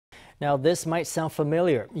Now, this might sound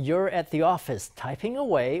familiar. You're at the office typing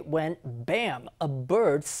away when, bam, a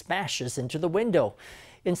bird smashes into the window.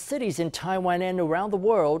 In cities in Taiwan and around the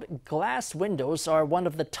world, glass windows are one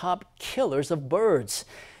of the top killers of birds.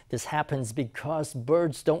 This happens because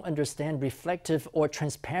birds don't understand reflective or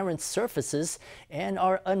transparent surfaces and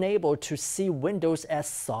are unable to see windows as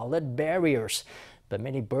solid barriers. But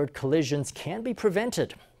many bird collisions can be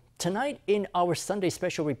prevented. Tonight in our Sunday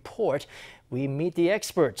Special Report, we meet the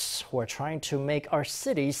experts who are trying to make our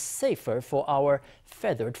cities safer for our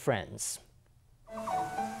feathered friends.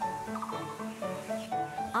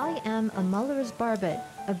 I am a Muller's Barbet,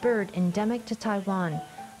 a bird endemic to Taiwan.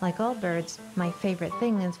 Like all birds, my favorite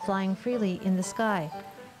thing is flying freely in the sky.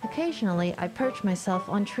 Occasionally, I perch myself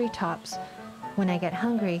on treetops. When I get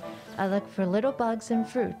hungry, I look for little bugs and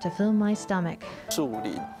fruit to fill my stomach.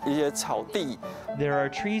 There are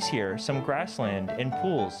trees here, some grassland, and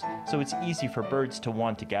pools, so it's easy for birds to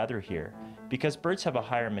want to gather here. Because birds have a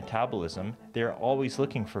higher metabolism, they are always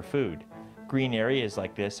looking for food. Green areas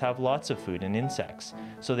like this have lots of food and insects,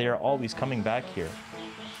 so they are always coming back here.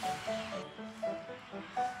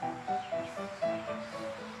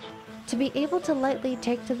 To be able to lightly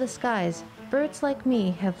take to the skies, birds like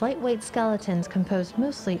me have lightweight skeletons composed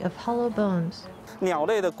mostly of hollow bones.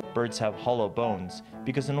 Birds have hollow bones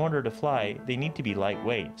because in order to fly, they need to be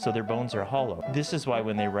lightweight, so their bones are hollow. This is why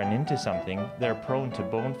when they run into something, they're prone to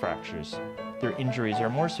bone fractures. Their injuries are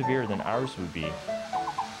more severe than ours would be.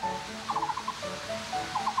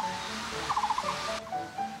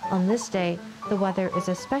 On this day, the weather is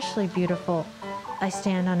especially beautiful. I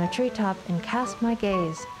stand on a treetop and cast my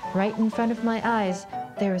gaze. Right in front of my eyes,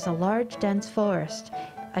 there is a large, dense forest.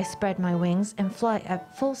 I spread my wings and fly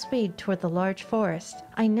at full speed toward the large forest.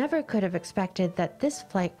 I never could have expected that this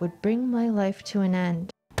flight would bring my life to an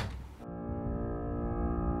end.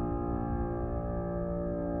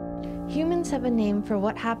 Humans have a name for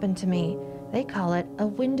what happened to me. They call it a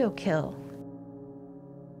window kill.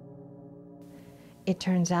 It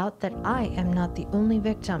turns out that I am not the only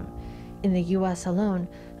victim. In the US alone,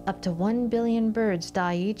 up to 1 billion birds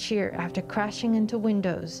die each year after crashing into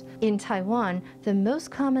windows. In Taiwan, the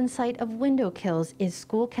most common site of window kills is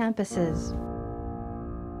school campuses.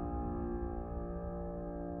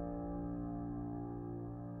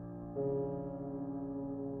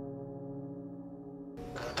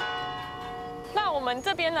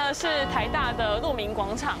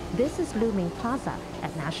 This is Luming Plaza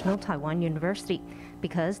at National Taiwan University.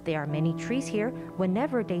 Because there are many trees here,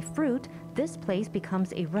 whenever they fruit, this place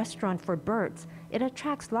becomes a restaurant for birds. It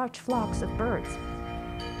attracts large flocks of birds.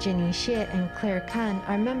 Jenny Xie and Claire Kan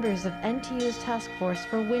are members of NTU's task force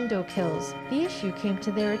for window kills. The issue came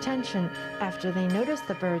to their attention after they noticed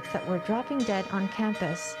the birds that were dropping dead on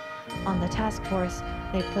campus. On the task force,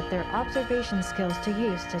 they put their observation skills to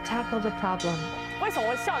use to tackle the problem. Why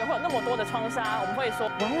are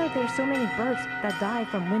there so many birds that die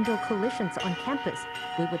from window collisions on campus?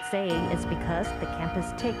 We would say it's because the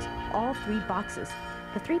campus ticks all 3 boxes.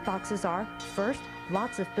 The 3 boxes are, first,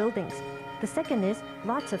 lots of buildings. The second is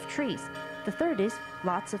lots of trees. The third is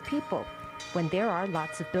lots of people. When there are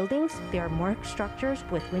lots of buildings, there are more structures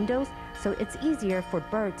with windows, so it's easier for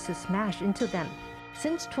birds to smash into them.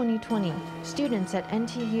 Since 2020, students at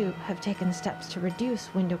NTU have taken steps to reduce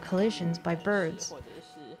window collisions by birds.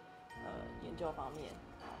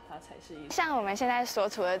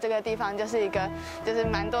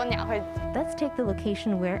 Let's take the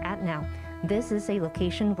location we're at now. This is a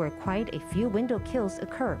location where quite a few window kills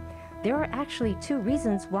occur. There are actually 2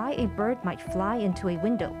 reasons why a bird might fly into a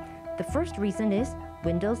window. The first reason is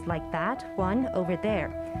windows like that one over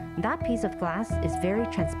there. That piece of glass is very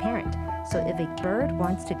transparent, so if a bird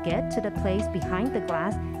wants to get to the place behind the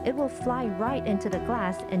glass, it will fly right into the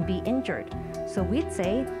glass and be injured. So we'd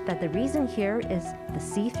say that the reason here is the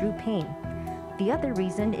see-through pane. The other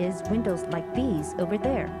reason is windows like these over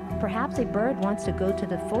there. Perhaps a bird wants to go to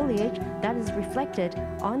the foliage that is reflected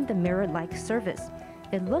on the mirror-like surface.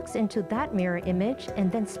 It looks into that mirror image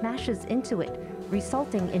and then smashes into it,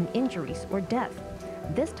 resulting in injuries or death.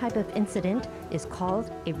 This type of incident is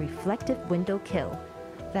called a reflective window kill.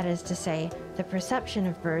 That is to say, the perception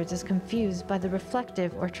of birds is confused by the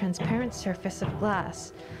reflective or transparent surface of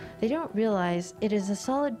glass. They don't realize it is a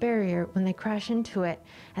solid barrier when they crash into it,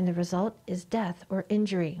 and the result is death or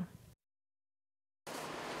injury.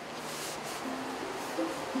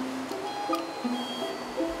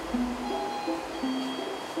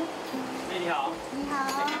 好。你好，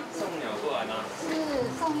送鸟过来吗？是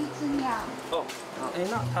送一只鸟。哦，好，哎，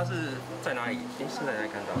那它是在哪里？哎，现在才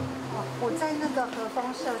看到。哦，我在那个和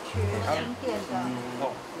风社区新店的。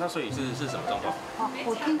哦，那所以是什么状况？哦，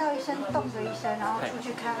我听到一声咚的一声，然后出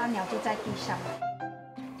去看，鸟就在地上。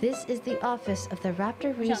This is the office of the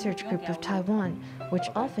Raptor Research Group of Taiwan, which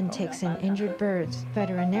often takes in injured birds.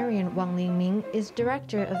 Veterinarian Wang Lingming is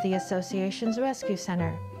director of the association's rescue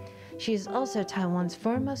center. She is also Taiwan's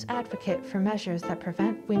foremost advocate for measures that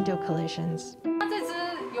prevent window collisions.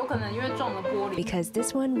 Because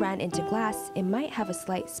this one ran into glass, it might have a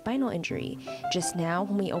slight spinal injury. Just now,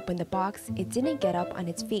 when we opened the box, it didn't get up on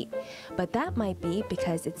its feet. But that might be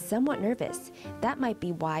because it's somewhat nervous. That might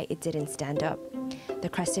be why it didn't stand up. The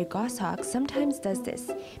crested goshawk sometimes does this.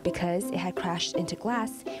 Because it had crashed into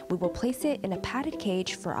glass, we will place it in a padded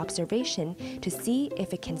cage for observation to see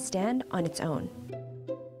if it can stand on its own.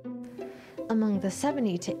 Among the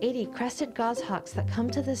 70 to 80 crested goshawks that come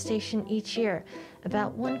to the station each year,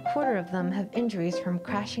 about 1/4 of them have injuries from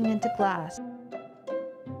crashing into glass.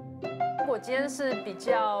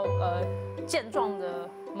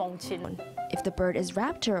 If the bird is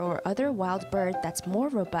raptor or other wild bird that's more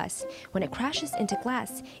robust, when it crashes into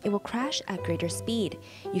glass, it will crash at greater speed.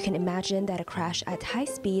 You can imagine that a crash at high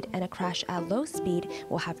speed and a crash at low speed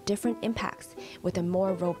will have different impacts. With a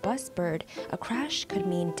more robust bird, a crash could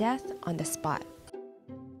mean death on the spot.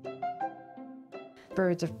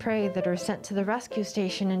 Birds of prey that are sent to the rescue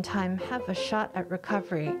station in time have a shot at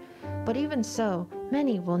recovery. But even so,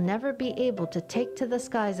 many will never be able to take to the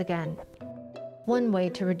skies again. One way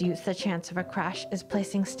to reduce the chance of a crash is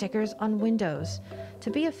placing stickers on windows. To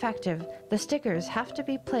be effective, the stickers have to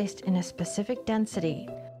be placed in a specific density.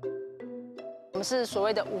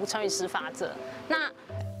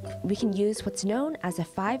 We can use what's known as a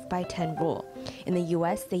 5x10 rule. In the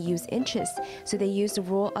US, they use inches, so they use the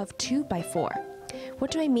rule of 2x4.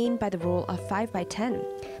 What do I mean by the rule of 5x10?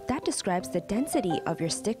 That describes the density of your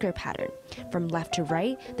sticker pattern. From left to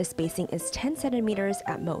right, the spacing is 10 centimeters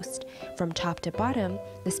at most. From top to bottom,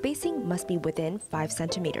 the spacing must be within 5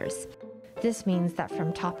 centimeters. This means that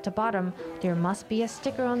from top to bottom, there must be a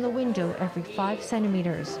sticker on the window every 5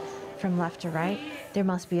 centimeters. From left to right, there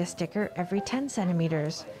must be a sticker every 10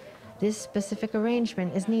 centimeters. This specific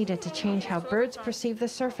arrangement is needed to change how birds perceive the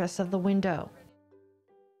surface of the window.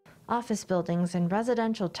 Office buildings and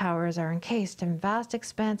residential towers are encased in vast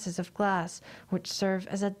expanses of glass, which serve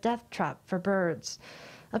as a death trap for birds.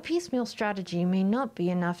 A piecemeal strategy may not be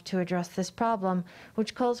enough to address this problem,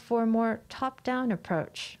 which calls for a more top-down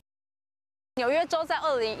approach. In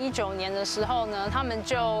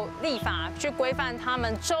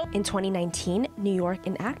 2019, New York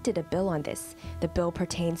enacted a bill on this. The bill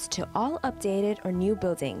pertains to all updated or new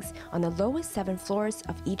buildings on the lowest 7 floors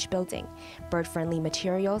of each building. Bird-friendly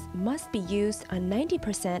materials must be used on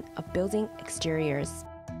 90% of building exteriors.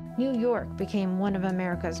 New York became one of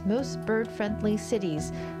America's most bird-friendly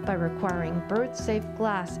cities by requiring bird-safe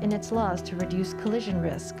glass in its laws to reduce collision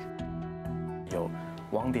risk.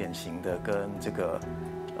 网点型的跟这个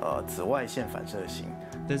紫外线反射型。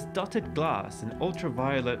 There's dotted glass and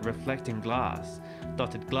ultraviolet reflecting glass.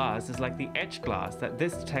 Dotted glass is like the etched glass that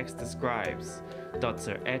this text describes. Dots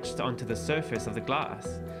are etched onto the surface of the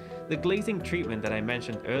glass. The glazing treatment that I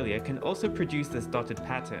mentioned earlier can also produce this dotted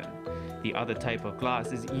pattern. The other type of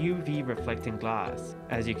glass is UV reflecting glass.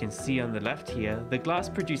 As you can see on the left here, the glass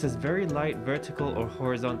produces very light vertical or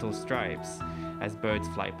horizontal stripes. As birds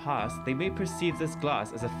fly past, they may perceive this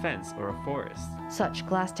glass as a fence or a forest. Such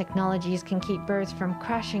glass technologies can keep birds from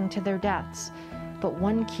crashing to their deaths. But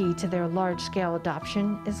one key to their large-scale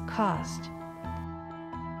adoption is cost.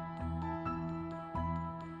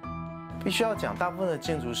 必须要讲，大部分的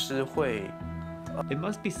建筑师会 It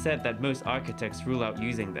must be said that most architects rule out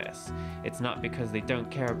using this. It's not because they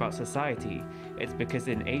don't care about society. It's because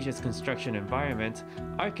in Asia's construction environment,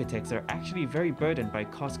 architects are actually very burdened by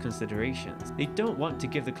cost considerations. They don't want to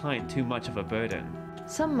give the client too much of a burden.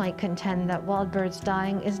 Some might contend that wild birds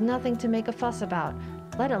dying is nothing to make a fuss about,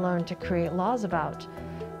 let alone to create laws about.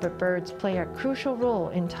 But birds play a crucial role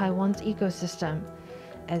in Taiwan's ecosystem.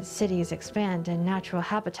 As cities expand and natural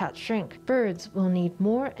habitats shrink, birds will need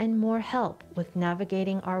more and more help with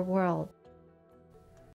navigating our world.